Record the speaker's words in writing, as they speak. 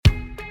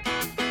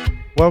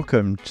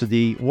Welcome to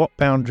the What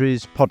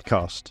Boundaries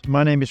podcast.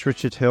 My name is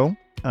Richard Hill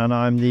and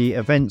I'm the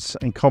Events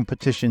and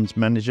Competitions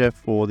Manager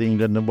for the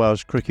England and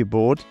Wales Cricket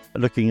Board,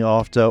 looking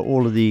after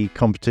all of the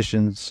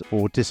competitions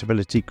for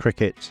disability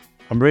cricket.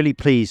 I'm really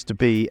pleased to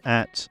be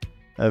at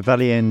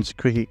Valley End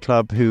Cricket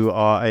Club, who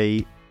are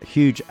a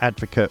huge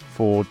advocate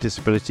for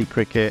disability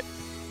cricket,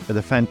 with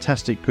a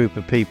fantastic group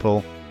of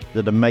people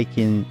that are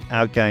making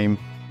our game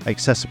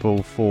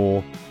accessible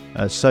for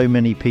so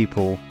many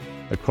people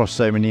across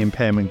so many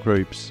impairment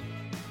groups.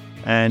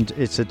 And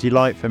it's a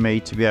delight for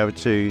me to be able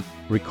to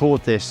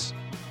record this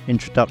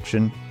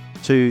introduction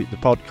to the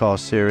podcast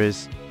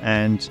series,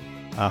 and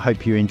I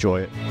hope you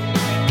enjoy it.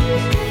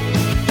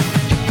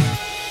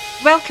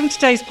 Welcome to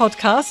today's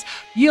podcast.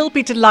 You'll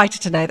be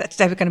delighted to know that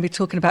today we're going to be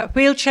talking about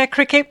wheelchair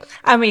cricket,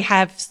 and we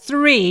have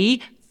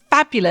three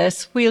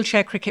fabulous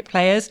wheelchair cricket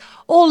players,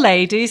 all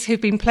ladies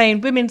who've been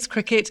playing women's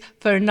cricket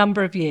for a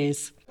number of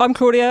years. I'm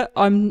Claudia,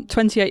 I'm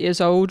 28 years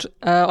old.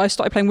 I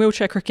started playing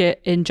wheelchair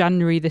cricket in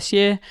January this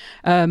year,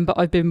 but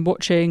I've been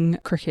watching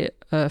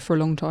cricket for a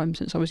long time,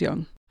 since I was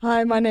young.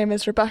 Hi, my name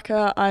is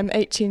Rebecca. I'm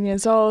 18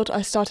 years old.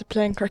 I started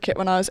playing cricket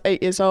when I was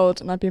 8 years old,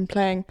 and I've been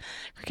playing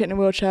cricket in a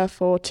wheelchair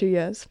for 2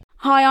 years.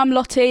 Hi, I'm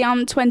Lottie.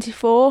 I'm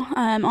 24.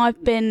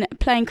 I've been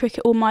playing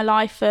cricket all my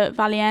life at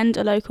Valley End,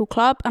 a local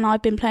club, and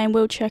I've been playing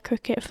wheelchair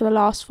cricket for the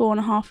last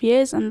 4.5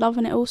 years and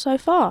loving it all so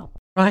far.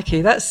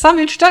 Crikey, that's some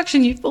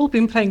introduction. You've all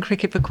been playing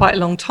cricket for quite a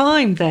long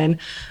time then.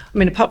 I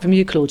mean, apart from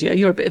you, Claudia,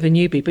 you're a bit of a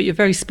newbie, but you're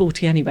very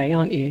sporty anyway,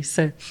 aren't you?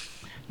 So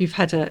you've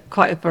had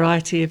quite a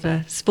variety of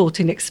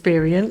sporting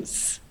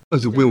experience.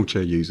 As a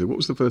wheelchair user, what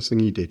was the first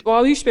thing you did?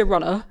 Well, I used to be a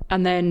runner,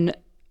 and then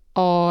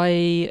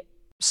I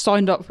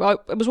signed up.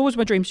 It was always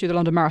my dream to do the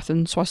London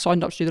Marathon, so I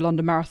signed up to do the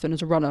London Marathon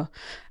as a runner.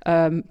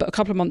 But a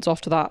couple of months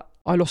after that,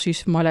 I lost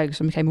use of my legs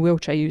and became a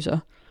wheelchair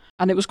user.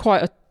 And it was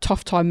quite a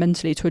tough time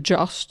mentally to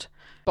adjust.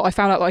 But I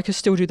found out that I could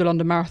still do the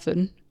London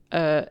Marathon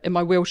in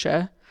my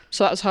wheelchair.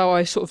 So that's how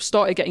I sort of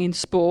started getting into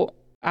sport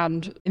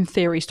and, in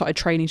theory, started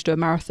training to do a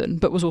marathon,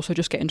 but was also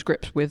just getting to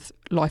grips with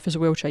life as a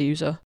wheelchair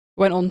user.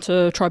 Went on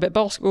to try a bit of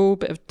basketball, a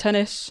bit of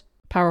tennis,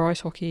 para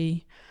ice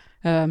hockey,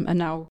 and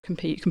now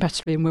compete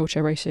competitively in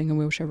wheelchair racing and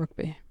wheelchair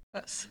rugby.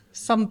 That's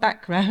some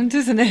background,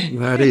 isn't it?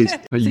 That is.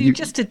 So you're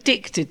just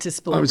addicted to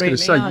sport, I was really,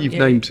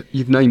 going to say,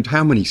 you've named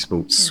how many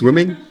sports?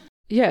 Swimming?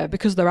 Yeah,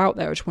 because they're out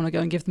there, I just want to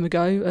go and give them a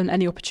go, and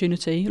any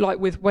opportunity. Like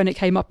when it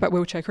came up at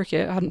wheelchair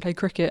cricket, I hadn't played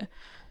cricket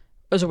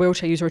as a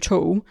wheelchair user at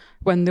all.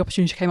 When the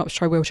opportunity came up to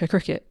try wheelchair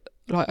cricket,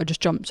 I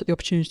just jumped at the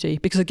opportunity,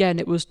 because again,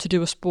 it was to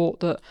do a sport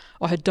that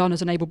I had done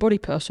as an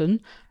able-bodied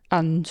person,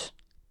 and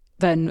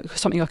then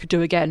something I could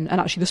do again.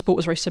 And actually the sport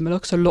was very similar,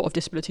 because a lot of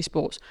disability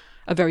sports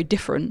are very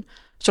different.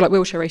 So like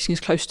wheelchair racing is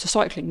closer to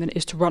cycling than it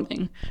is to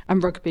running,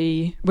 and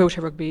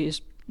wheelchair rugby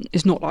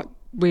is not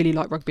really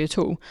like rugby at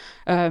all.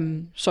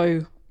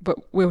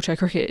 But wheelchair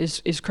cricket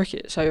is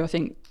cricket. So I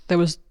think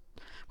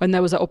when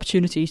there was that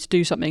opportunity to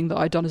do something that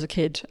I'd done as a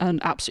kid and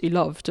absolutely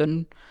loved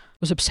and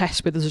was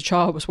obsessed with as a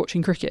child, was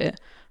watching cricket,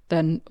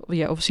 then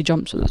yeah, obviously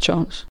jumped at the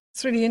chance.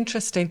 It's really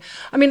interesting.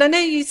 I mean, I know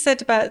you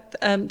said about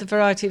the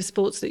variety of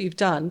sports that you've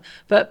done,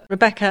 but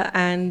Rebecca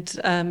and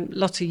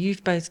Lottie,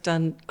 you've both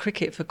done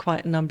cricket for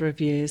quite a number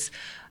of years.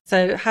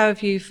 So how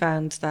have you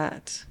found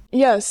that?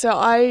 Yeah,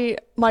 so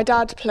my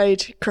dad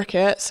played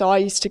cricket, so I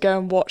used to go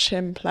and watch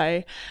him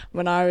play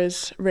when I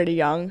was really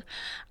young.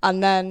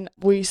 And then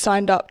we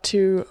signed up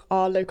to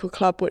our local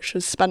club, which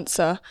was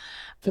Spencer,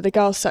 for the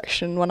girls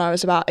section when I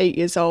was about 8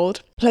 years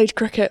old. Played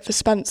cricket for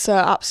Spencer,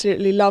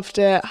 absolutely loved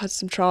it, had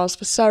some trials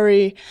for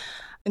Surrey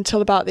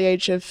until about the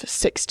age of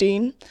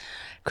 16.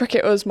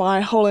 Cricket was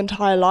my whole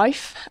entire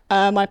life,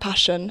 my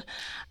passion.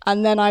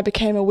 And then I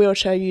became a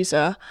wheelchair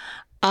user,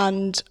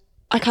 and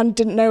I kind of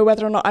didn't know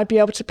whether or not I'd be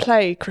able to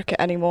play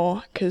cricket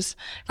anymore, because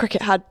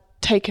cricket had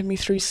taken me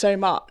through so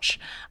much,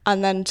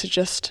 and then to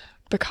just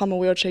become a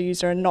wheelchair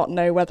user and not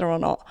know whether or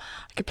not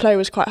I could play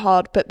was quite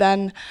hard. But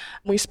then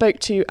we spoke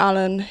to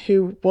Alan,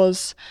 who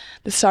was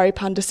the Surrey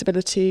Pan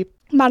Disability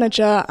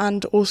manager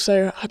and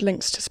also had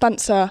links to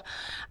Spencer,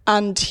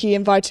 and he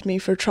invited me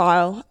for a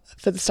trial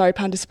for the Surrey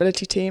Pan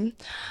Disability team.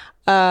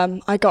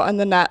 I got in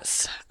the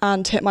nets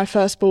and hit my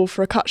first ball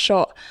for a cut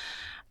shot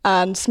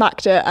and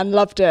smacked it and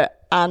loved it.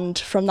 And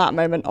from that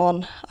moment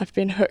on, I've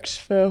been hooked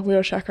for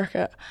wheelchair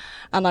cricket.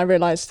 And I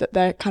realised that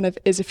there kind of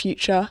is a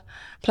future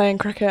playing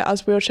cricket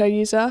as a wheelchair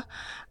user.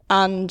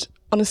 And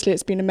honestly,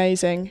 it's been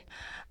amazing.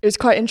 It was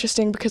quite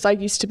interesting because I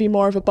used to be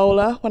more of a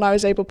bowler when I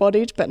was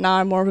able-bodied, but now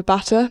I'm more of a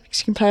batter, because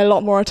you can play a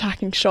lot more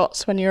attacking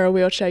shots when you're a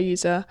wheelchair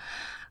user.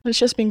 It's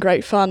just been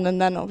great fun.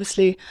 And then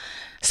obviously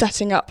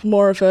setting up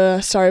more of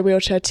a Surrey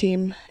wheelchair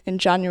team in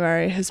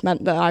January has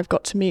meant that I've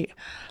got to meet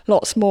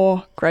lots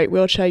more great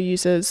wheelchair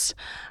users,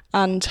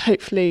 and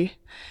hopefully,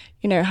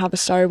 have a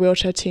Surrey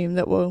wheelchair team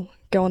that will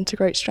go on to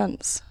great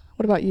strengths.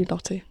 What about you,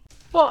 Lottie?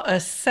 What a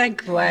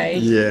segue.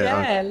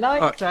 Yeah,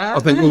 that. I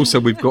think also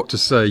we've got to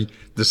say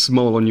the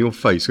smile on your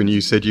face when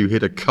you said you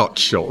hit a cut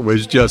shot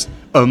was just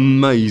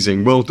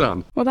amazing. Well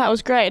done. Well, that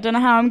was great. I don't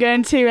know how I'm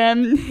going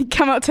to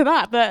come up to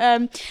that.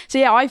 But so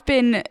yeah, I've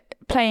been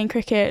playing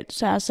cricket,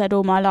 as I said,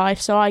 all my life.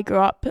 So I grew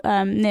up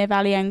near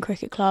Valley End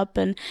Cricket Club,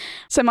 and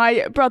so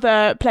my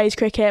brother plays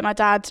cricket. My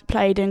dad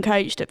played and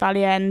coached at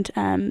Valley End,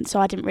 so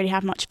I didn't really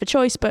have much of a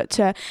choice but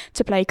to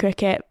play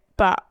cricket.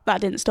 But that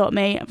didn't stop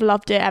me. I've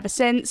loved it ever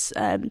since.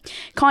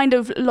 Kind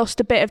of lost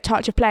a bit of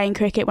touch of playing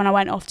cricket when I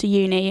went off to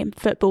uni.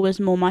 Football was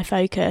more my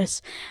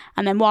focus.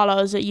 And then while I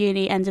was at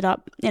uni, ended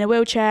up in a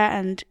wheelchair,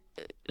 and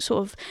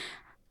sort of,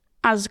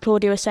 as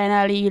Claudia was saying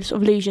earlier, you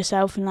sort of lose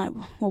yourself and like,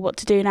 well, what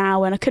to do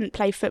now? And I couldn't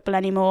play football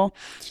anymore,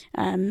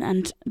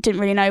 and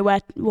didn't really know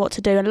what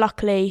to do. And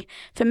luckily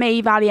for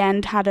me, Valley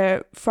End had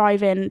a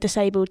thriving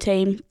disabled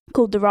team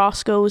called the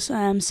Rascals.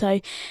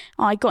 So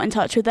I got in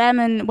touch with them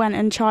and went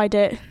and tried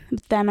it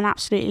with them and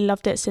absolutely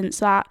loved it since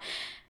that.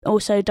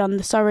 Also done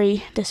the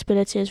Surrey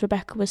disability, as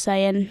Rebecca was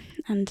saying,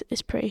 and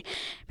it's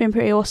been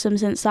pretty awesome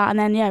since that. And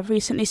then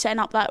recently setting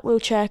up that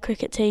wheelchair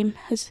cricket team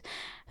has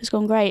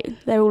gone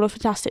great. They're all a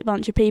fantastic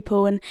bunch of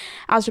people, and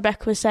as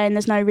Rebecca was saying,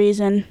 there's no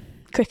reason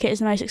cricket is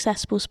the most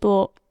accessible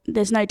sport.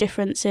 There's no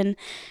difference in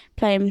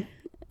playing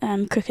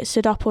cricket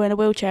stood up or in a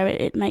wheelchair.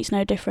 It makes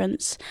no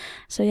difference.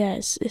 So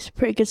it's a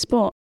pretty good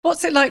sport.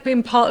 What's it like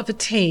being part of a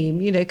team?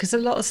 Because a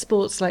lot of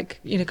sports, like,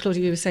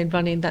 Claudia, you were saying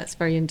running, that's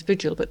very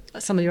individual, but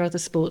some of your other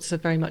sports are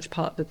very much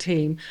part of the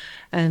team.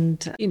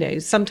 And,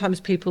 sometimes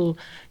people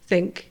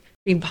think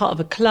being part of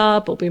a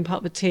club or being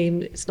part of a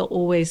team, it's not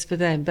always for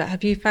them. But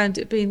have you found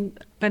it being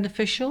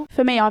beneficial?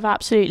 For me, I've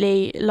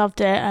absolutely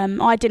loved it.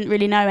 I didn't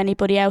really know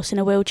anybody else in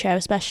a wheelchair,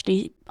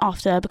 especially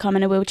after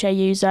becoming a wheelchair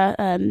user.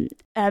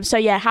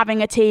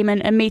 Having a team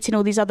and meeting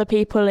all these other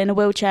people in a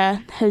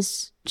wheelchair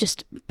has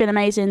just been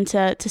amazing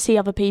to see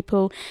other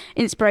people,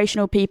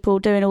 inspirational people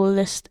doing all of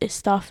this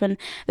stuff. And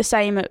the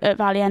same at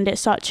Valley End.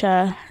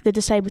 The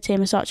disabled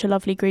team is such a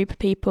lovely group of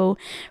people,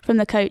 from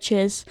the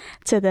coaches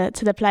to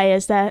the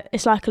players.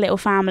 It's like a little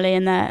family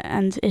in there,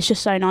 and it's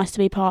just so nice to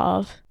be part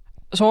of.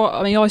 So,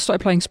 I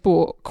started playing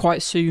sport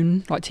quite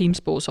soon, like team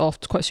sports,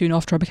 quite soon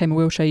after I became a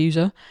wheelchair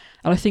user.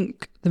 And I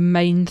think the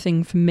main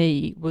thing for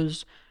me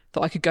was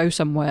that I could go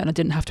somewhere and I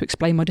didn't have to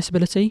explain my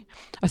disability.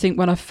 I think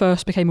when I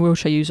first became a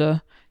wheelchair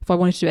user, if I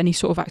wanted to do any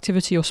sort of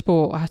activity or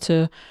sport, I had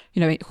to,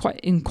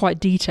 in quite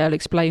detail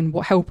explain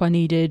what help I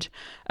needed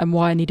and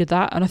why I needed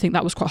that. And I think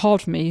that was quite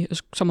hard for me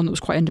as someone that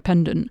was quite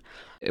independent.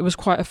 It was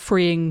quite a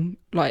freeing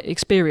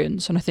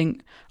experience, and I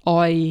think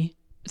I,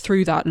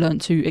 through that,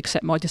 learned to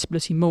accept my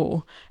disability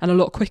more and a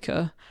lot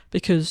quicker,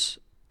 because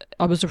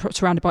I was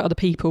surrounded by other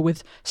people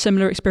with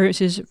similar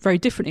experiences, very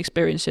different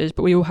experiences,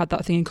 but we all had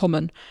that thing in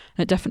common,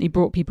 and it definitely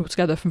brought people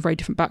together from very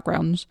different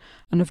backgrounds.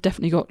 And I've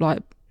definitely got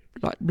like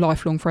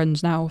lifelong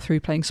friends now through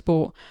playing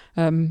sport,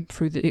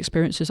 through the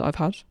experiences that I've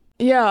had.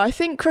 Yeah, I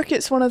think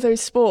cricket's one of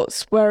those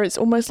sports where it's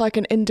almost like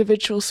an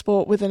individual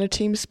sport within a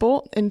team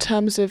sport, in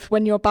terms of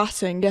when you're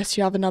batting, yes,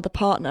 you have another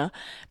partner,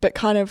 but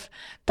kind of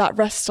that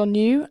rests on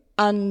you.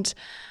 And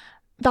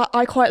that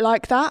I quite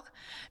like that,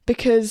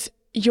 because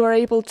you're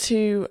able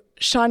to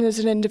shine as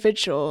an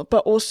individual, but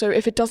also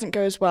if it doesn't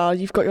go as well,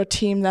 you've got your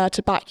team there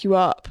to back you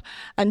up,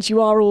 and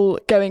you are all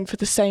going for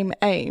the same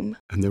aim.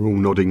 And they're all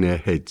nodding their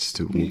heads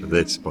to all of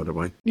this, by the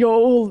way. You're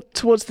all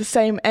towards the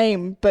same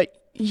aim,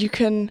 but you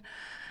can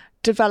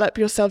develop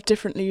yourself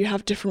differently. You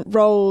have different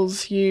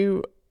roles,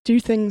 you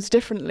do things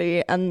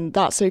differently, and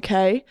that's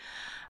okay.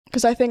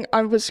 Because I think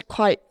I was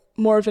quite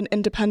more of an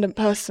independent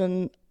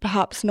person,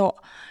 perhaps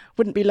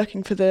wouldn't be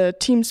looking for the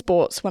team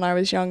sports when I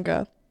was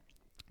younger.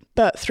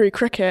 But through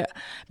cricket,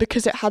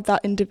 because it had that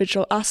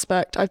individual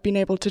aspect, I've been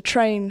able to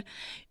train,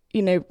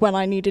 when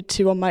I needed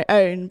to on my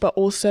own, but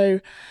also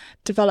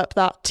develop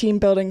that team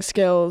building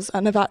skills,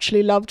 and have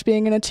actually loved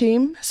being in a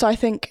team. So I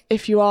think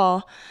if you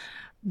are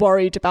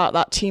worried about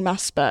that team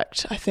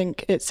aspect, I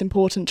think it's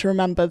important to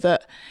remember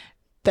that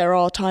there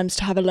are times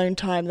to have alone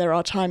time. There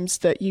are times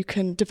that you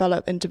can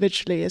develop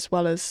individually as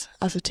well as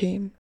a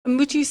team. And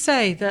would you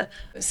say that,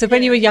 so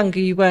when you were younger,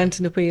 you weren't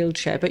in a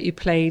wheelchair, but you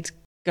played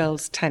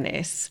girls'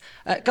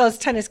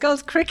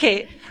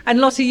 cricket. And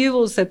Lottie, you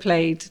also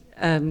played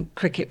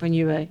cricket when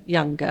you were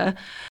younger.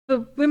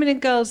 For women and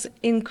girls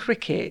in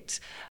cricket,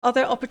 are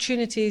there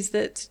opportunities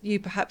that you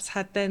perhaps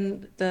had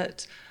then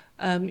that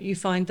you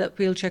find that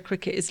wheelchair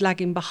cricket is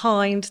lagging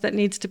behind, that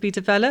needs to be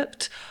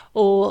developed?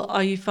 Or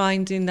are you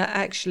finding that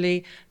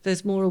actually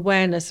there's more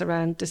awareness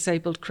around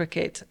disabled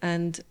cricket,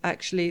 and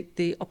actually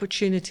the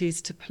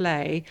opportunities to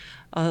play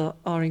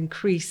are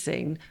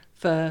increasing,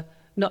 for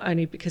not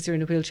only because you're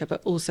in a wheelchair,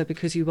 but also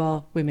because you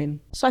are women?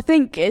 So I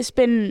think it's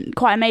been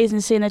quite amazing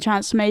seeing the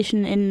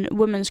transformation in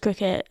women's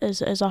cricket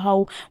as a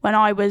whole. When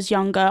I was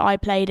younger, I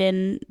played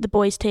in the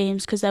boys'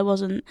 teams because there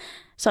wasn't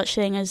such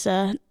thing as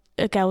a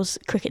girls'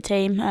 cricket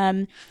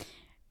team,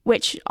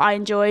 which I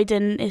enjoyed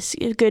and is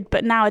good.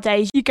 But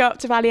nowadays, you go up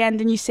to Valley End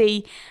and you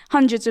see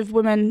hundreds of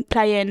women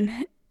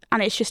playing,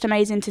 and it's just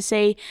amazing to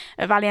see.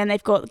 At Valley End,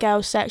 they've got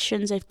girls'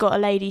 sections, they've got a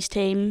ladies'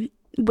 team,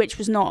 which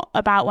was not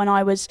about when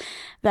I was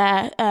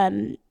there.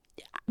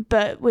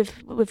 But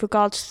with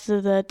regards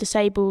to the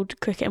disabled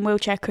cricket and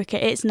wheelchair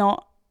cricket, it's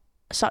not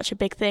such a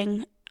big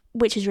thing,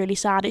 which is really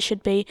sad. It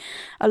should be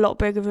a lot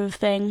bigger of a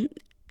thing.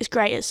 it's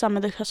great at some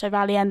of the, so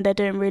Valley End, they're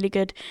doing really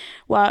good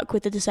work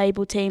with the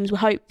disabled teams. We're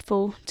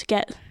hopeful to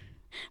get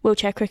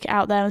wheelchair cricket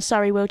out there and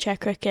Surrey wheelchair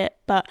cricket,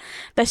 but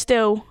there's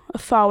still a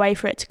far way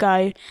for it to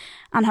go,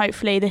 and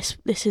hopefully this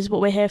is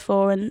what we're here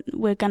for, and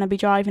we're going to be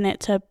driving it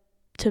to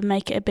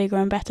make it a bigger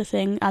and better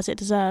thing as it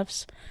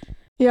deserves.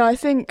 Yeah, I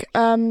think,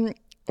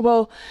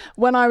 well,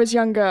 when I was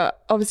younger,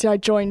 obviously I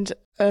joined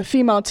a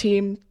female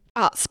team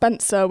at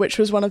Spencer, which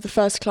was one of the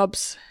first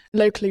clubs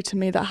locally to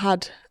me that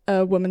had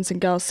a women's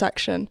and girls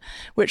section,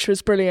 which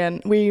was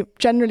brilliant. We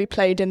generally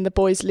played in the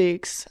boys'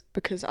 leagues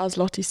because, as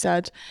Lottie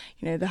said,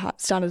 the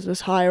standards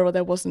was higher, or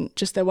there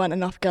weren't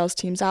enough girls'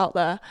 teams out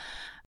there.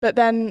 But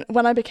then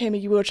when I became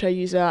a wheelchair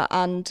user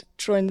and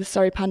joined the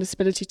Surrey Pan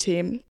Disability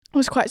team, I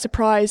was quite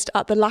surprised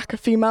at the lack of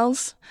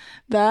females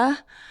there.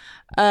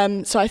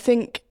 So I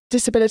think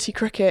disability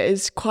cricket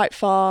is quite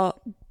far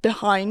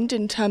behind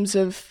in terms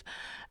of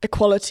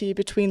equality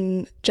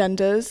between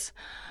genders.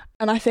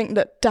 And I think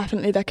that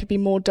definitely there could be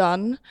more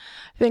done.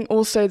 I think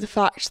also the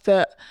fact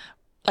that,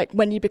 like,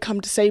 when you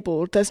become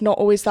disabled, there's not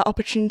always that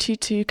opportunity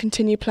to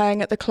continue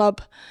playing at the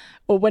club,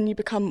 or when you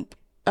become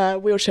a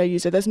wheelchair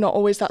user, there's not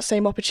always that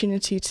same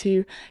opportunity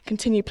to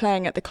continue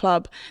playing at the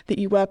club that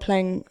you were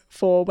playing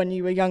for when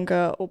you were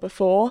younger or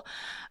before.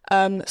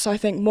 So I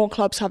think more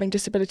clubs having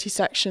disability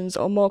sections,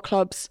 or more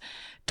clubs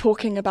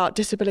talking about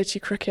disability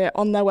cricket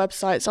on their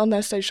websites, on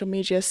their social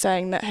media,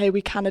 saying that, hey,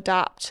 we can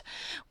adapt,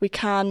 we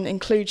can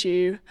include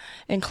you,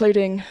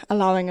 including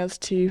allowing us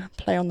to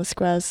play on the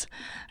squares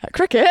at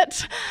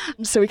cricket,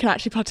 so we can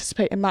actually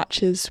participate in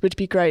matches, would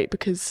be great,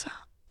 because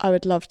I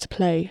would love to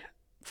play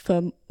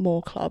for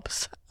more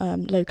clubs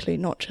locally,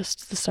 not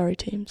just the Surrey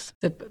teams.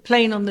 So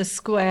playing on the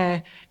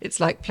square, it's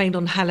like playing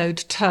on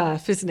hallowed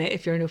turf, isn't it,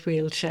 if you're in a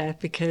wheelchair,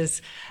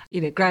 because,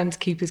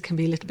 groundskeepers can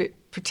be a little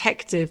bit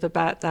protective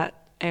about that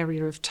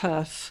area of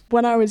turf.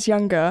 When I was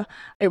younger,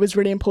 it was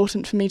really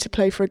important for me to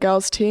play for a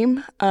girls'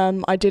 team.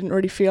 I didn't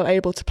really feel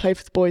able to play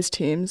for the boys'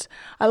 teams.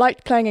 I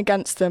liked playing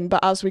against them,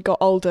 but as we got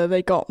older,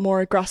 they got more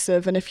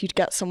aggressive, and if you'd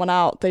get someone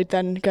out, they'd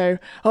then go,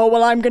 oh,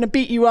 well, I'm going to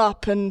beat you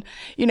up, and,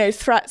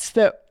 threats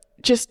that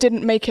just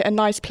didn't make it a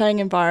nice playing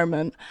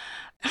environment.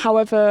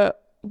 However,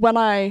 when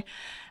I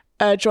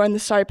joined the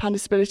Surrey Pan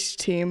Disability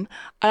team,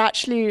 I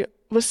actually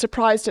was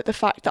surprised at the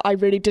fact that I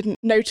really didn't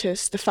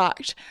notice the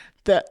fact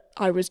that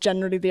I was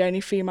generally the only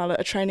female at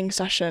a training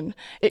session.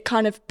 It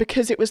kind of,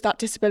 because it was that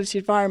disability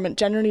environment,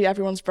 generally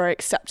everyone's very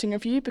accepting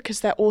of you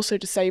because they're also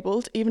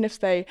disabled. Even if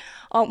they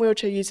aren't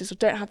wheelchair users or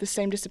don't have the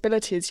same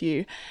disability as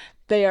you,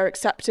 they are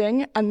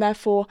accepting, and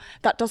therefore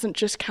that doesn't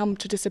just come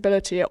to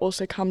disability, it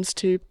also comes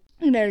to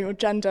your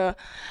gender,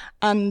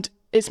 and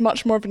it's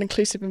much more of an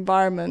inclusive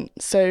environment.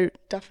 So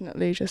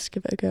definitely just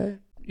give it a go.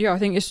 Yeah, I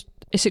think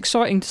it's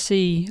exciting to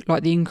see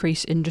like the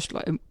increase in just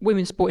like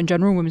women's sport in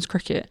general, women's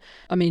cricket.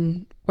 I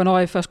mean, when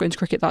I first got into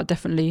cricket, that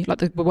definitely, like,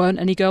 there weren't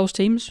any girls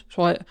teams,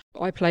 so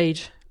I played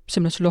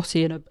similar to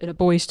Lottie in a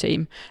boys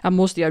team, and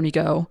was the only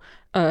girl,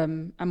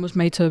 and was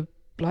made to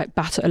like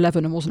bat at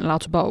 11 and wasn't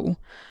allowed to bowl.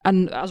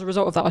 And as a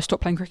result of that, I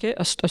stopped playing cricket.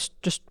 I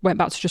just went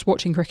back to just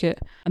watching cricket,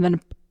 and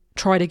then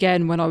tried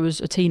again when I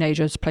was a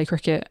teenager to play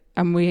cricket,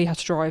 and we had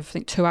to drive, I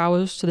think, 2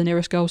 hours to the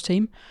nearest girls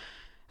team.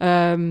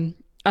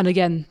 And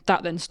again,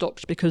 that then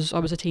stopped because I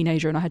was a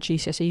teenager and I had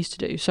GCSEs to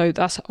do. So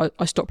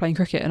I stopped playing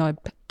cricket, and I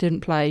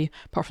didn't play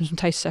apart from some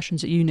taste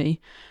sessions at uni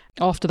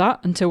after that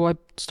until I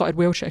started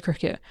wheelchair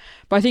cricket.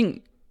 But I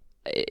think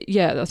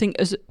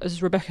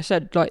as Rebecca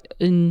said, like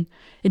in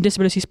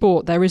disability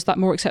sport, there is that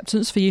more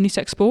acceptance for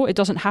unisex sport. It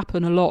doesn't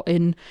happen a lot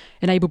in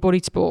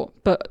able-bodied sport,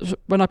 but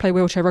when I play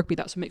wheelchair rugby,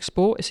 that's a mixed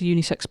sport. It's a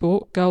unisex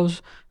sport.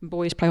 Girls and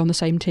boys play on the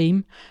same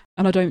team,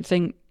 and I don't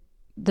think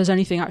there's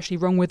anything actually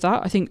wrong with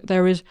that. I think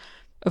there is,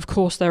 of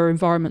course, there are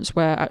environments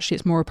where actually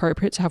it's more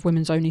appropriate to have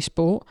women's only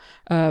sport,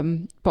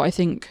 but I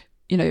think,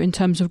 in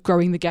terms of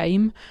growing the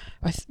game,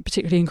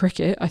 particularly in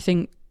cricket, I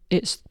think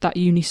it's that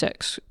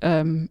unisex,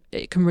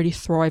 it can really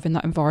thrive in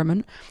that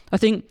environment. I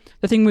think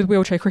the thing with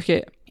wheelchair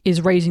cricket is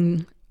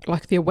raising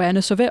like the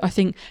awareness of it. I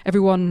think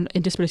everyone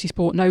in disability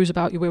sport knows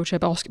about your wheelchair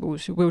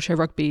basketballs, your wheelchair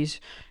rugbies,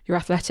 your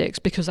athletics,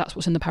 because that's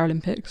what's in the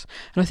Paralympics.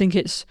 And I think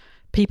it's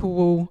people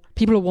will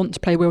want to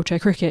play wheelchair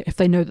cricket if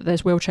they know that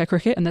there's wheelchair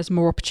cricket and there's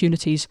more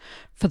opportunities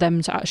for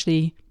them to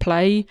actually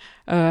play.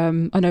 I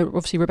know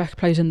obviously Rebecca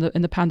plays in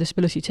the Pan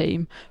Disability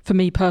team. For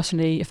me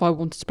personally, if I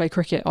wanted to play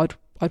cricket, I'd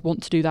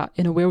want to do that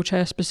in a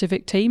wheelchair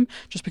specific team,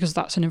 just because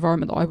that's an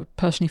environment that I would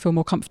personally feel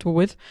more comfortable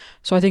with.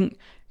 So I think,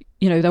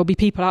 there'll be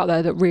people out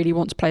there that really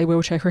want to play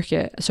wheelchair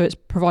cricket. So it's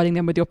providing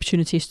them with the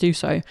opportunities to do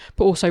so,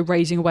 but also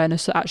raising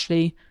awareness that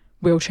actually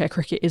wheelchair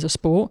cricket is a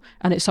sport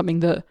and it's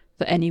something that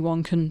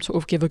anyone can sort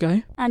of give a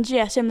go. And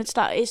yeah, similar to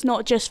that, it's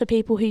not just for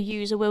people who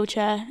use a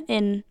wheelchair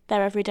in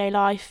their everyday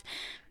life.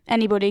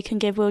 Anybody can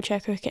give wheelchair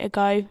cricket a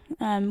go,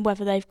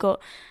 whether they've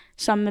got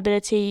some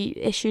mobility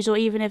issues, or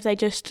even if they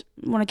just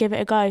want to give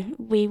it a go.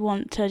 We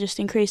want to just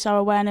increase our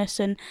awareness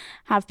and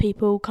have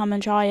people come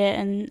and try it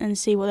and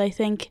see what they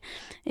think.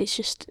 It's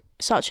just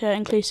such an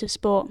inclusive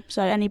sport,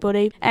 so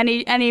anybody,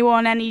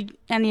 anyone,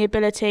 any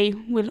ability,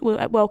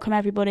 we'll welcome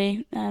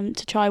everybody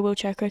to try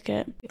wheelchair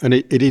cricket. And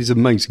it is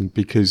amazing,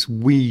 because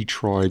we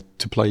tried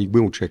to play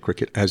wheelchair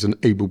cricket as an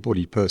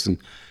able-bodied person.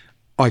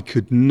 I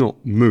could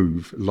not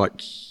move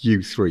like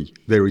you three.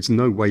 There is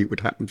no way it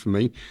would happen for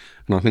me.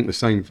 And I think the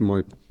same for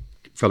my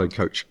fellow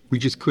coach. We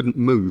just couldn't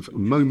move.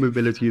 No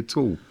mobility at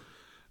all,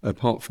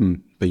 apart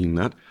from being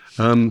that.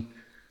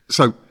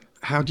 So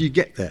how do you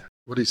get there?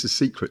 What is the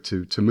secret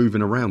to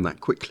moving around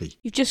that quickly?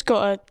 You've just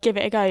got to give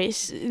it a go.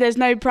 There's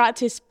no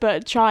practice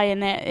but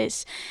trying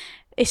it.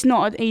 It's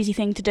not an easy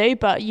thing to do,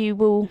 but you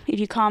will, if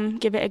you come,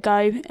 give it a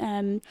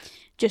go.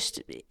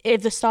 Just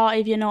if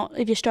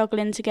you're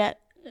struggling to get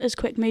as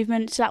quick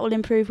movements, that will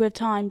improve with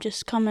time.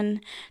 Just come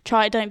and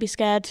try it. Don't be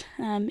scared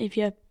if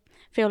you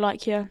feel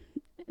like you're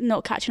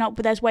not catching up,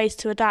 but there's ways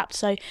to adapt.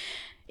 So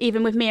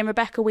even with me and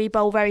Rebecca, we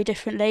bowl very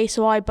differently.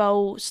 So I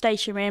bowl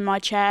stationary in my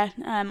chair.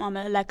 I'm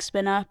a leg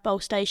spinner, bowl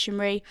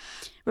stationary.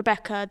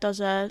 Rebecca does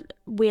a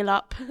wheel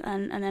up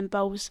and then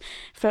bowls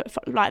for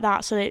like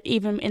that. So that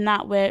even in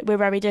that, we're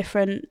very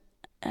different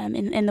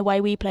in the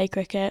way we play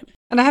cricket.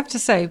 And I have to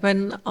say,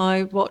 when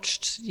I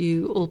watched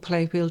you all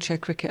play wheelchair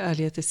cricket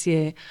earlier this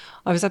year,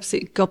 I was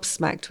absolutely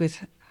gobsmacked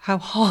with how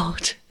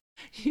hard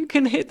you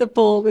can hit the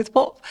ball, with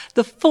what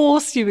the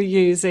force you were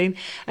using.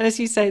 And as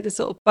you say, the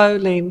sort of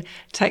bowling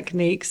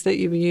techniques that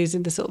you were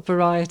using, the sort of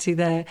variety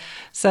there.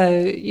 So,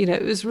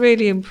 it was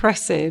really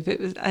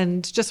impressive.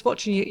 And just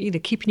watching you,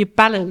 keeping your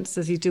balance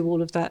as you do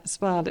all of that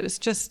as well. It was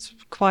just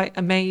quite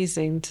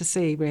amazing to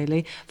see,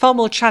 really. Far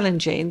more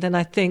challenging than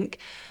I think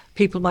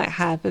people might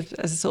have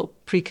as a sort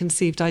of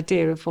preconceived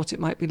idea of what it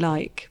might be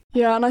like.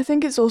 Yeah, and I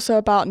think it's also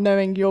about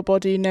knowing your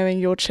body, knowing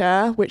your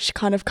chair, which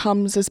kind of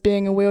comes as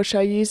being a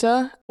wheelchair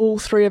user. All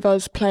three of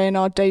us play in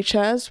our day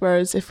chairs,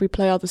 whereas if we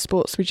play other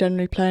sports, we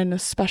generally play in a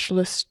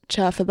specialist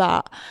chair for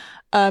that.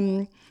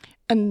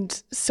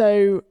 And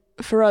so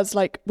for us,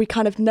 we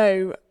kind of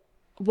know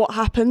what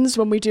happens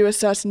when we do a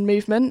certain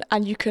movement.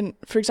 And you can,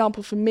 for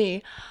example, for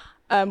me,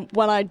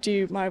 when I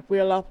do my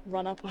wheel up,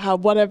 run up, or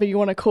whatever you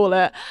want to call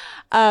it,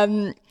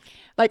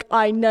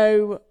 I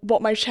know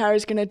what my chair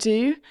is going to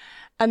do.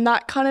 And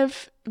that kind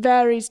of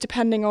varies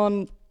depending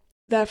on,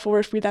 therefore,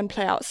 if we then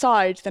play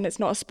outside, then it's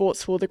not a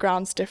sports hall, the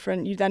ground's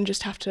different. You then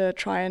just have to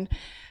try and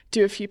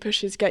do a few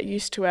pushes, get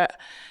used to it.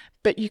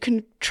 But you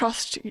can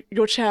trust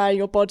your chair,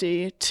 your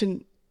body,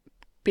 to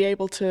be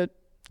able to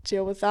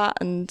deal with that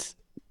and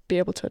be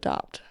able to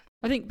adapt.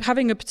 I think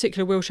having a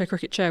particular wheelchair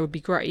cricket chair would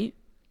be great,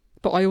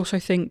 but I also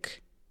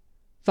think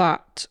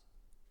that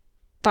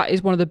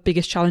is one of the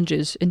biggest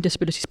challenges in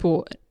disability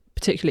sport,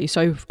 particularly.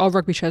 So our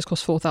rugby chairs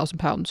cost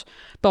 £4,000.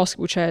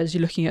 Basketball chairs,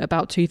 you're looking at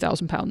about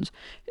 £2,000.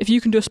 If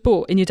you can do a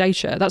sport in your day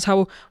chair, that's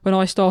how, when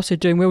I started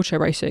doing wheelchair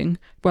racing,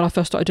 when I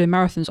first started doing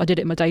marathons, I did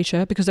it in my day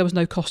chair because there was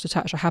no cost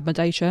attached. I had my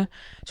day chair.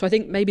 So I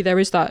think maybe there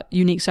is that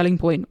unique selling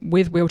point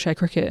with wheelchair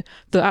cricket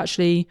that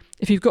actually,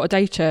 if you've got a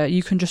day chair,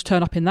 you can just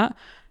turn up in that.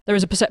 There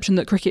is a perception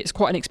that cricket is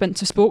quite an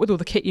expensive sport with all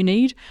the kit you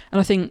need. And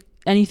I think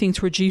anything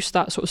to reduce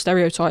that sort of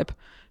stereotype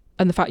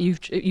and the fact you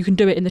can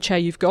do it in the chair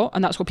you've got,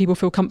 and that's what people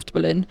feel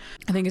comfortable in,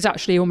 I think is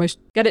actually almost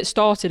get it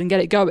started and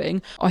get it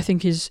going, I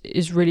think is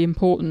really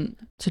important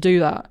to do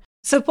that.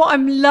 So what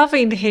I'm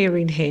loving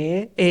hearing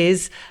here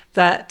is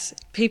that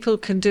people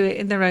can do it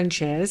in their own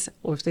chairs,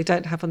 or if they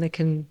don't have one, they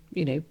can,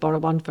 borrow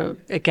one for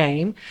a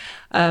game,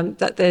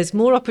 that there's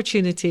more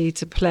opportunity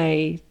to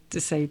play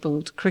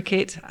disabled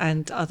cricket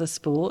and other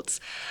sports.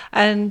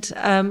 And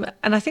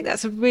I think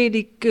that's a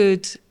really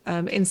good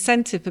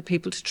incentive for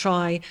people to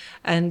try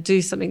and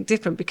do something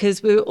different,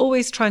 because we're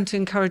always trying to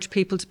encourage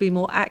people to be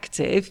more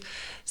active.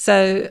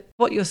 So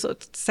what you're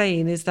sort of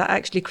saying is that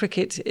actually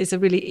cricket is a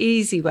really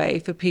easy way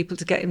for people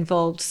to get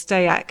involved,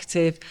 stay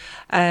active,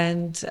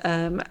 and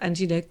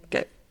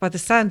get, by the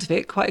sound of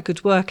it, quite a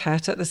good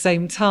workout at the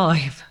same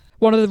time.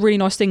 One of the really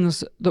nice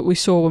things that we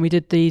saw when we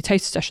did the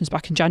taster sessions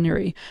back in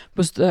January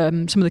was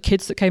some of the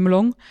kids that came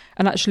along.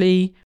 And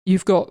actually,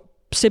 you've got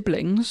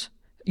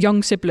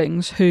young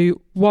siblings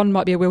who one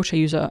might be a wheelchair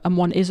user and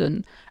one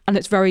isn't. And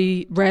it's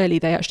very rarely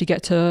they actually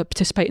get to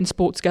participate in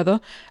sport together.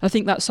 And I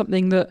think that's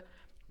something that,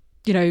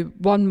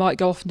 one might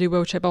go off and do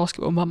wheelchair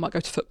basketball and one might go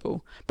to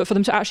football. But for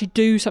them to actually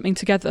do something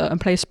together and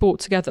play a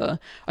sport together,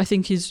 I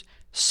think is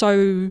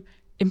so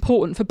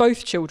important for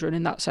both children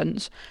in that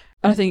sense.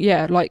 And I think,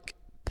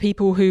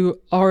 people who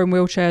are in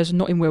wheelchairs and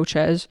not in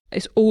wheelchairs,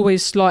 it's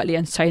always slightly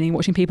entertaining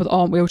watching people that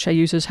aren't wheelchair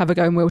users have a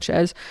go in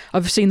wheelchairs.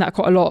 I've seen that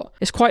quite a lot.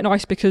 It's quite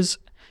nice because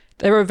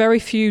there are very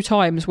few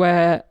times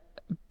where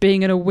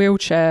being in a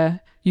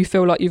wheelchair, you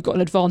feel like you've got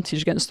an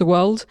advantage against the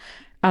world.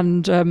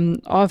 And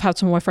I've had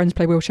some of my friends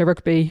play wheelchair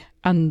rugby,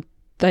 and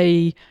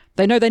they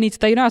know they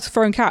know how to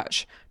throw and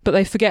catch, but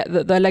they forget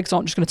that their legs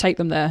aren't just going to take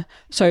them there.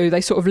 So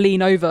they sort of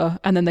lean over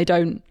and then they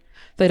don't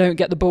they don't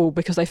get the ball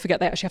because they forget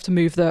they actually have to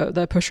move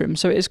the push room.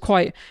 So it's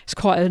quite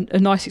a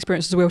nice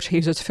experience as a wheelchair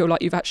user to feel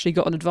like you've actually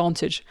got an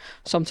advantage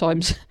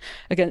sometimes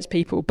against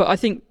people. But I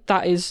think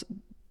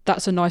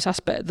that's a nice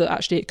aspect, that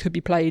actually it could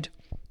be played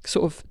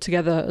sort of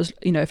together, as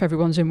you know, if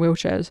everyone's in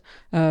wheelchairs.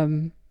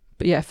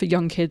 But yeah, for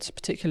young kids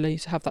particularly,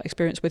 to have that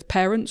experience with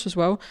parents as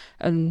well,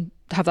 and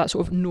have that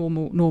sort of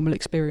normal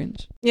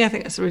experience. Yeah, I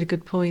think that's a really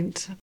good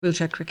point.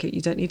 Wheelchair cricket, you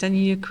don't need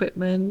any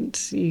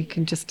equipment. You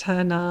can just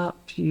turn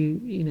up.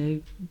 You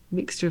know,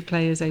 mixture of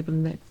players,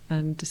 able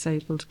and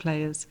disabled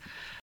players.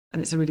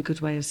 And it's a really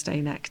good way of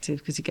staying active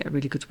because you get a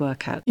really good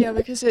workout. Yeah,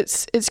 because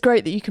it's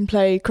great that you can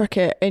play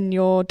cricket in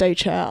your day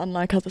chair,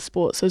 unlike other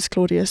sports, as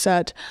Claudia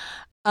said.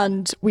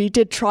 And we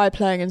did try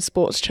playing in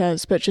sports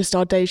chairs, but just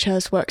our day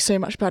chairs work so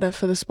much better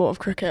for the sport of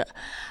cricket.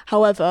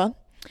 However,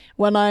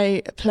 when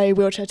I play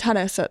wheelchair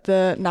tennis at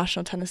the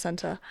National Tennis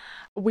Centre,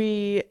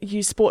 we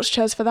use sports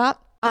chairs for that.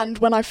 And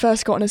when I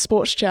first got in a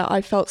sports chair,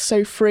 I felt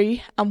so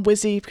free and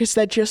whizzy because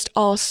they just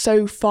are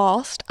so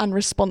fast and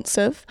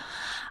responsive.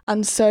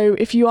 And so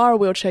if you are a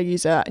wheelchair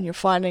user and you're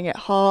finding it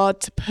hard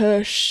to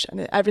push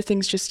and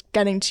everything's just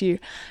getting to you,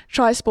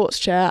 try a sports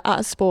chair at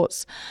a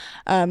sports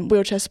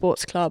wheelchair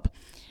sports club.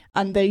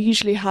 And they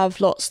usually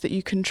have lots that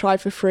you can try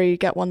for free,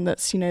 get one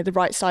that's, you know, the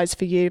right size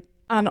for you.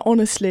 And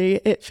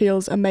honestly, it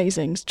feels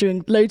amazing.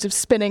 Doing loads of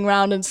spinning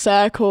round in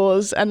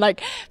circles and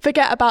like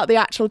forget about the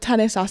actual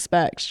tennis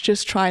aspect.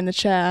 Just trying the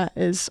chair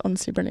is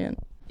honestly brilliant.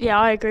 Yeah,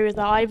 I agree with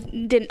that.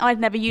 I'd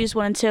never used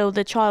one until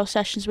the trial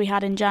sessions we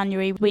had in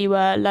January. We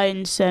were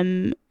loaned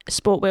some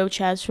sport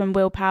wheelchairs from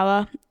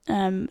Willpower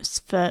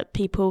for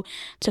people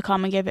to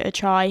come and give it a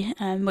try,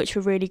 which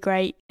were really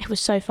great. It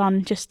was so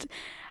fun.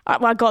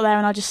 I got there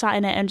and I just sat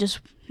in it and just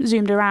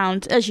zoomed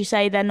around. As you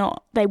say,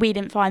 we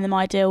didn't find them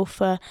ideal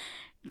for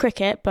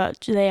cricket,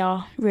 but they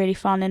are really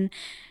fun. And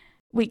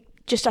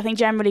I think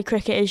generally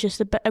cricket is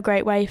just a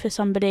great way for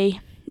somebody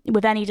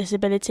with any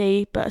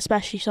disability, but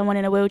especially someone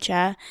in a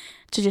wheelchair,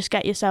 to just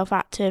get yourself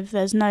active.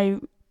 There's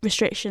no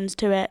restrictions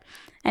to it.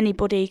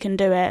 Anybody can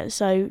do it.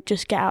 So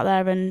just get out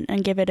there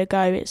and give it a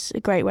go. It's a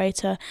great way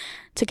to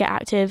get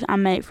active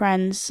and make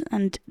friends,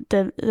 and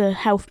the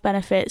health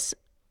benefits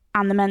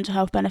and the mental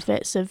health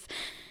benefits of,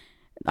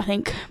 I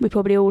think we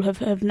probably all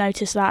have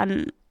noticed that,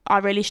 and I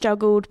really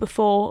struggled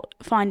before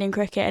finding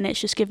cricket, and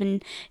it's just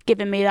given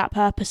me that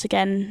purpose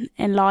again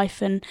in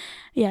life. And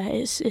yeah,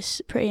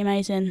 it's pretty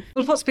amazing.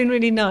 Well, what's been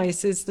really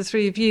nice is the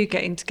three of you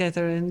getting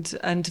together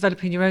and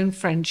developing your own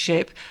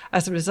friendship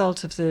as a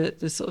result of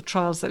the sort of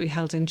trials that we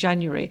held in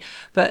January.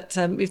 But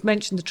we've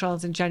mentioned the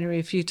trials in January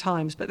a few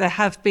times, but there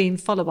have been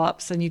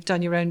follow-ups, and you've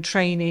done your own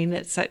training,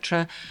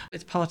 etc.,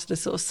 as part of the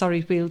sort of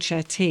Surrey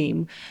wheelchair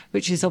team,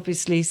 which is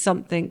obviously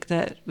something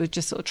that we're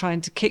just sort of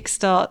trying to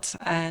kickstart,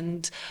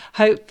 and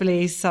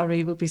hopefully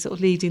Surrey will be sort of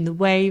leading the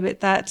way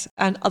with that,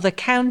 and other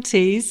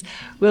counties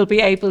will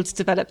be able to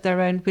develop their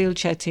own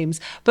wheelchair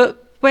teams.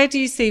 But where do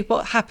you see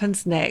what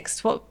happens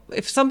next? What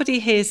if somebody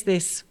hears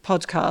this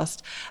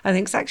podcast and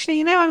thinks, actually,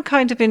 you know, I'm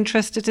kind of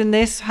interested in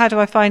this. How do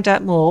I find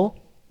out more?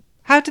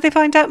 How do they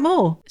find out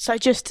more? So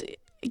just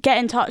get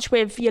in touch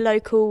with your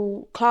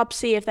local club,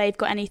 see if they've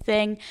got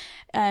anything.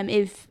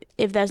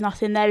 If there's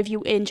nothing there, if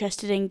you're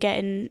interested in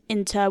getting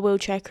into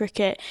wheelchair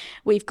cricket,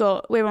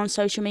 we're on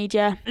social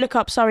media. Look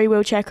up Surrey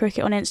Wheelchair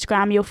Cricket on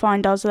Instagram. You'll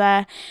find us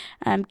there.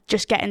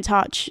 Just get in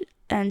touch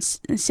and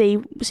see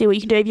what you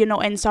can do. If you're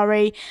not in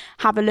Surrey,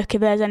 have a look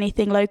if there's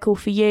anything local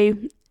for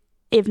you.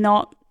 If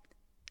not,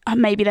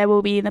 maybe there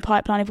will be in the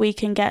pipeline. If we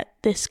can get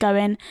this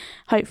going,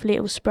 hopefully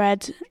it will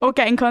spread. Or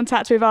get in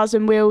contact with us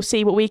and we'll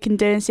see what we can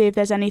do and see if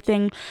there's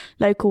anything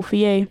local for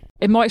you.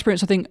 In my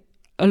experience, I think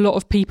a lot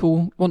of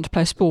people want to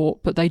play a sport,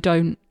 but they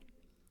don't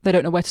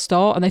know where to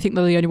start, and they think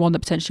they're the only one that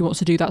potentially wants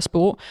to do that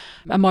sport.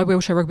 And my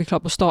wheelchair rugby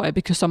club was started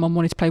because someone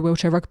wanted to play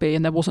wheelchair rugby,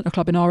 and there wasn't a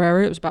club in our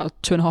area. It was about a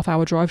 2.5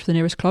 hour drive to the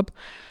nearest club.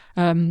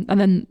 And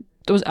then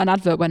there was an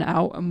advert went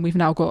out, and we've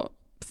now got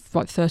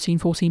like 13,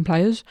 14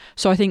 players.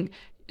 So I think,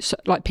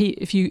 like,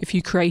 if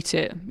you create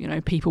it, you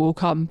know, people will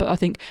come. But I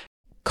think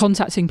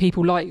contacting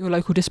people like your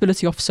local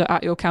disability officer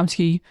at your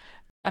county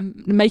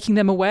and making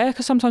them aware,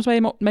 because sometimes they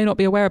may not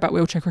be aware about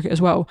wheelchair cricket as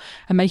well,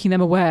 and making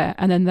them aware,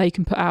 and then they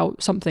can put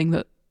out something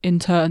that in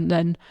turn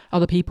then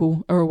other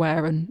people are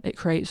aware, and it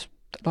creates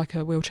like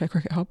a wheelchair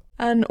cricket hub.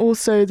 And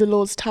also the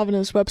Lord's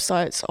Taverners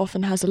website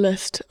often has a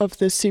list of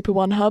the Super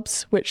One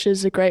hubs, which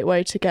is a great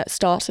way to get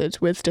started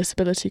with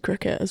disability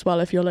cricket as well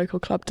if your local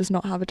club does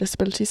not have a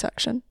disability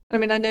section. I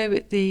mean, I know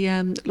with the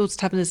Lord's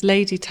Taverners,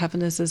 Lady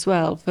Taverners as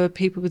well, for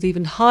people with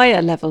even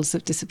higher levels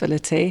of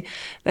disability,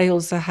 they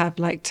also have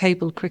like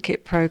table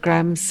cricket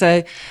programmes,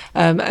 so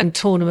and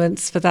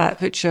tournaments for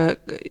that, which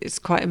it's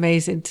quite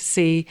amazing to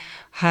see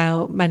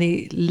how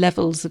many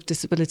levels of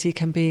disability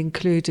can be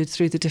included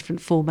through the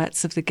different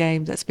formats of the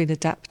game that's been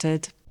adapted.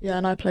 Yeah,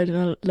 and I played in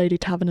a Lady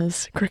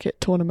Taverners cricket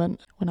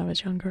tournament when I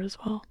was younger as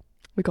well.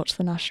 We got to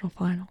the national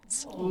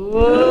finals.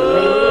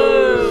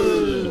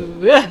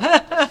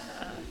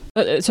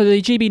 So the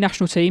GB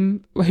national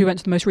team, who went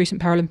to the most recent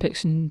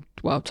Paralympics in,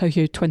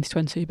 Tokyo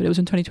 2020, but it was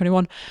in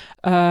 2021,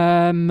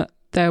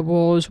 there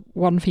was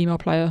one female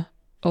player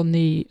on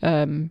the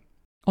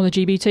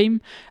GB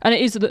team, and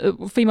it is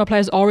that female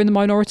players are in the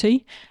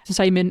minority. It's the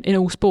same in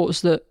all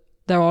sports, that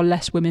there are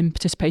less women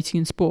participating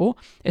in sport.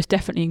 It's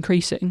definitely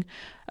increasing,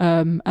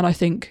 and I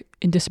think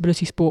in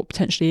disability sport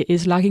potentially it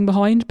is lagging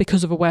behind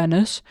because of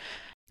awareness,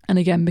 and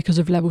again because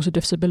of levels of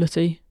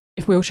disability.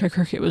 If wheelchair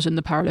cricket was in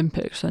the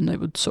Paralympics, then it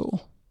would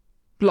soar.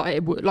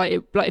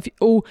 If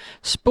all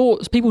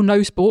sports, people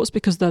know sports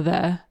because they're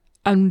there,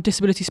 and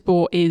disability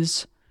sport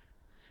is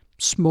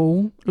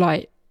small.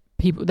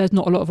 There's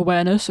not a lot of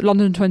awareness.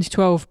 London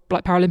 2012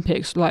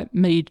 Paralympics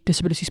made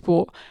disability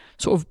sport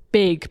sort of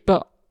big,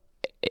 but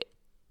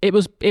it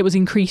was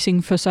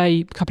increasing for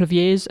say a couple of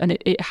years, and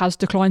it has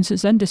declined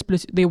since then.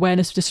 The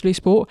awareness of disability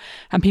sport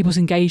and people's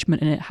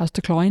engagement in it has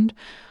declined.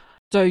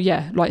 So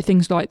yeah,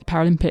 things like the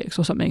Paralympics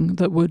or something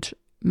that would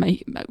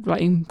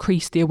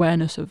increase the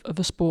awareness of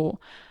a sport.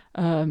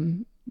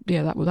 That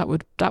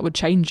would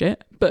change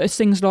it. But it's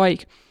things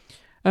like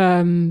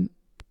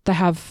they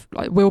have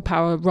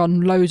Willpower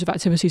run loads of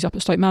activities up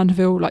at Stoke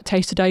Mandeville, like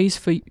taster days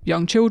for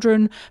young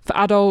children. For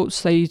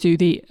adults, they do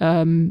the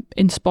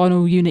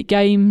interspinal unit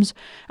games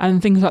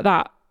and things like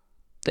that.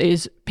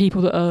 Is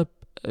people that are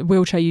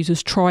wheelchair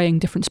users trying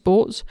different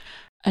sports,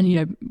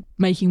 and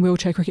making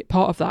wheelchair cricket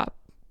part of that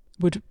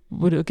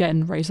would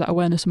again raise that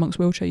awareness amongst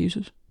wheelchair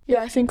users.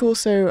 Yeah, I think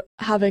also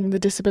having the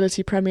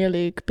Disability Premier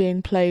League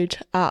being played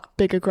at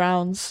bigger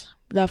grounds,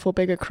 therefore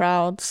bigger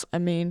crowds. I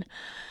mean,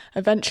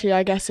 eventually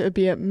I guess it would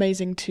be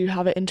amazing to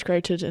have it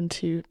integrated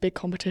into big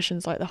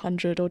competitions like the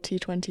 100 or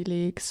T20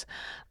 leagues.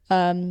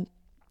 And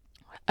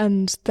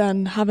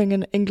then having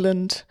an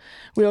England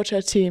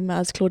wheelchair team,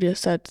 as Claudia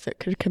said, that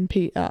could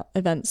compete at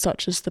events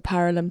such as the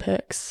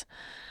Paralympics.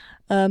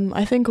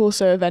 I think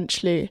also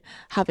eventually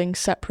having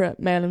separate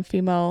male and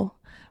female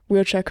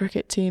wheelchair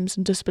cricket teams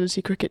and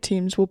disability cricket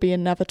teams will be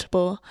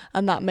inevitable,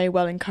 and that may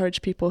well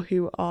encourage people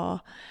who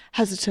are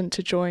hesitant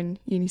to join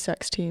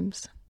unisex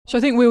teams. So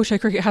I think wheelchair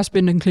cricket has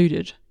been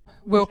included.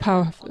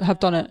 Willpower have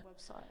done it.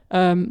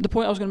 The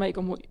point I was going to make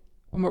on what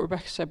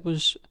Rebecca said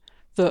was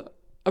that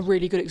a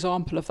really good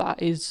example of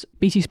that is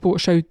BT Sport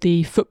showed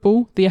the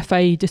football, the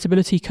FA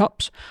Disability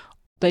Cups.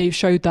 They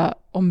showed that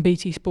on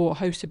BT Sport,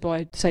 hosted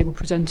by disabled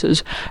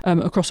presenters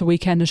across a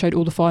weekend, and showed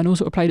all the finals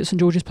that were played at St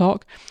George's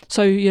Park.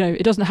 So,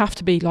 it doesn't have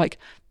to be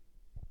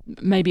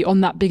maybe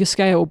on that bigger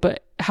scale,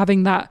 but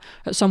having that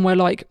at somewhere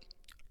like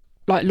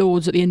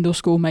Lords at the indoor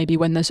school, maybe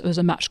when there's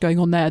a match going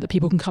on there, that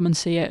people can come and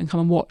see it and come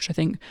and watch. I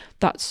think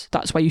that's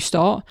where you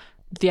start.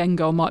 The end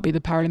goal might be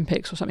the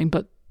Paralympics or something,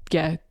 but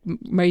yeah,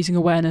 raising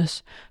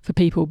awareness for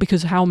people,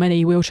 because how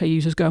many wheelchair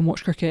users go and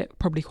watch cricket?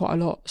 Probably quite a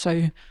lot.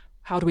 So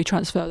how do we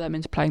transfer them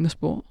into playing the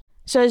sport?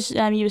 So as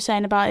you were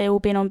saying about it all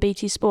being on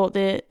BT Sport,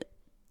 the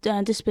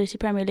Disability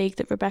Premier League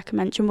that Rebecca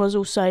mentioned was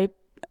also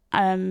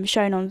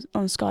shown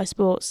on Sky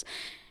Sports.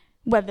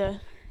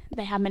 Whether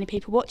they had many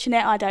people watching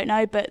it, I don't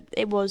know, but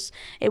it was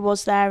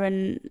there,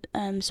 and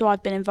so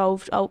I've been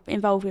involved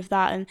with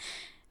that, and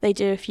they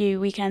do a few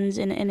weekends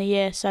in a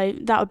year, so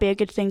that would be a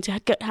good thing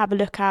to have a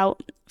look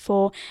out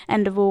for.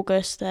 End of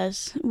August,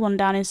 there's one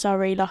down in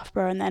Surrey,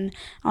 Loughborough, and then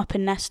up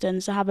in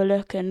Neston, so have a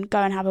look and go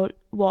and have a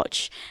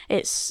watch.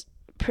 It's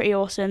pretty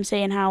awesome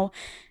seeing how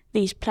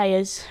these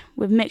players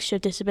with mixture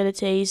of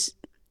disabilities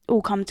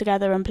all come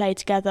together and play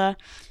together.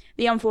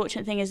 The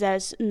unfortunate thing is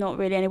there's not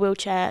really any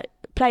wheelchair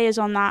players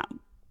on that,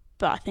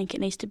 but I think it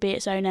needs to be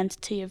its own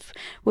entity of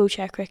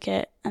wheelchair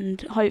cricket,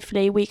 and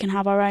hopefully we can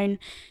have our own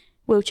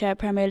wheelchair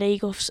Premier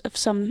League of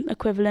some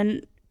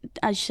equivalent.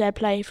 As you said,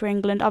 play for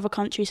England. Other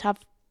countries have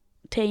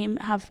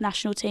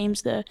national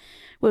teams that are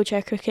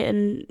wheelchair cricket,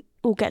 and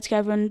all get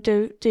together and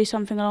do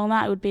something along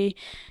that. It would be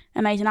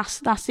amazing.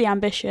 That's the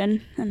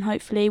ambition, and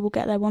hopefully we'll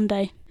get there one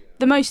day.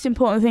 The most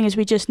important thing is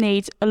we just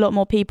need a lot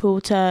more people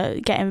to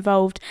get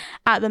involved.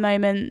 At the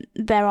moment,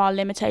 there are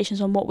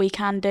limitations on what we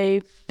can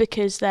do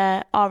because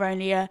there are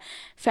only a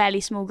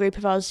fairly small group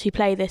of us who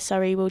play this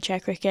Surrey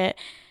wheelchair cricket.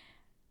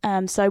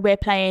 So we're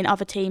playing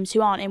other teams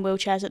who aren't in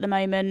wheelchairs at the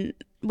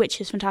moment, which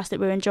is fantastic.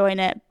 We're enjoying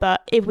it.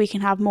 But if we can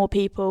have more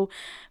people,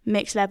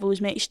 mixed levels,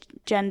 mixed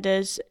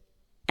genders,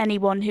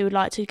 anyone who would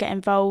like to get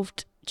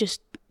involved, just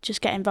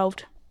get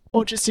involved.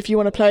 Or just if you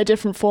want to play a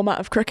different format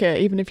of cricket,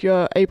 even if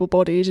you're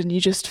able-bodied and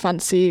you just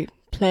fancy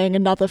playing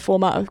another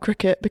format of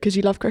cricket because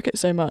you love cricket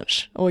so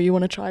much, or you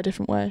want to try a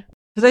different way.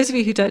 For those of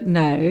you who don't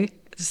know,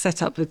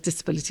 set up with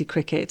disability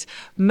cricket,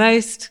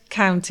 most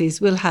counties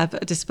will have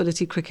a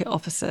disability cricket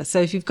officer. So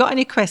if you've got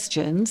any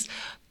questions,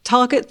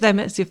 target them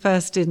as your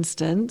first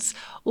instance.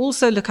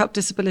 Also look up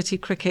disability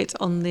cricket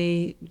on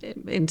the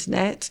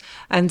internet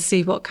and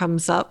see what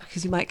comes up,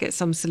 because you might get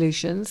some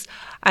solutions.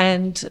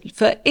 And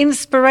for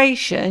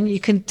inspiration, you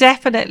can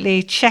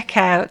definitely check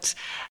out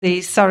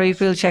the Surrey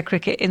Wheelchair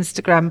Cricket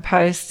Instagram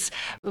posts.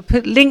 We'll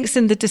put links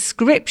in the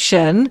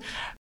description.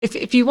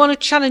 If you want to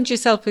challenge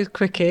yourself with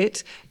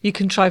cricket, you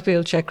can try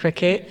wheelchair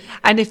cricket.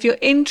 And if you're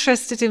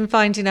interested in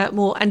finding out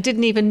more and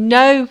didn't even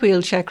know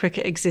wheelchair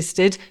cricket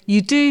existed,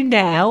 you do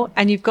now,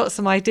 and you've got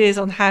some ideas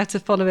on how to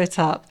follow it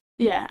up.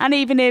 Yeah, and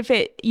even if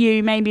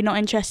you maybe not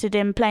interested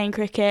in playing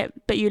cricket,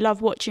 but you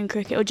love watching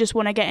cricket or just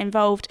want to get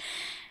involved,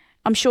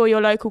 I'm sure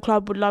your local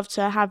club would love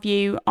to have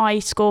you. I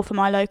score for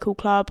my local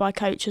club. I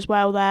coach as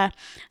well there.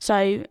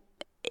 So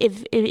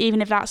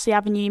even if that's the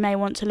avenue you may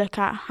want to look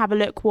at, have a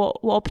look what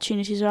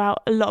opportunities are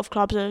out. A lot of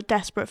clubs are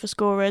desperate for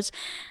scorers,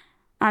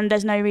 and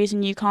there's no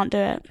reason you can't do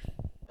it.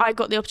 I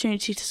got the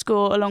opportunity to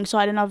score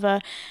alongside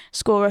another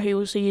scorer who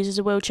also uses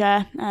a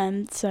wheelchair,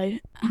 so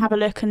have a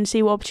look and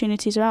see what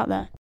opportunities are out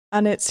there.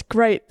 And it's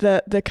great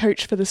that the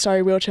coach for the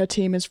Surrey wheelchair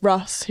team is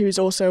Russ, who's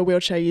also a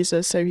wheelchair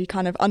user, so he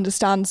kind of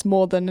understands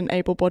more than an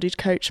able-bodied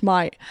coach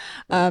might.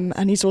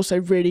 And he's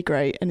also really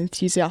great and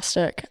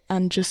enthusiastic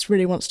and just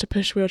really wants to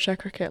push wheelchair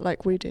cricket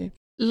like we do.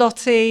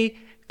 Lottie,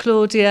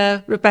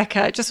 Claudia,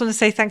 Rebecca, I just want to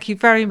say thank you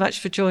very much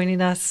for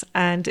joining us,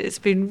 and it's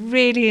been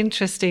really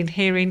interesting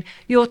hearing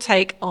your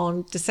take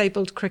on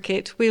disabled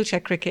cricket, wheelchair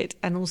cricket,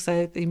 and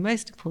also the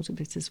most important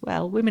bit as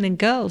well, women and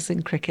girls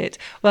in cricket.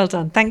 Well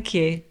done. Thank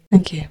you.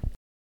 Thank you.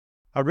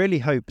 I really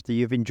hope that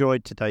you've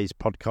enjoyed today's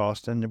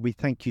podcast, and we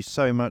thank you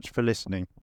so much for listening.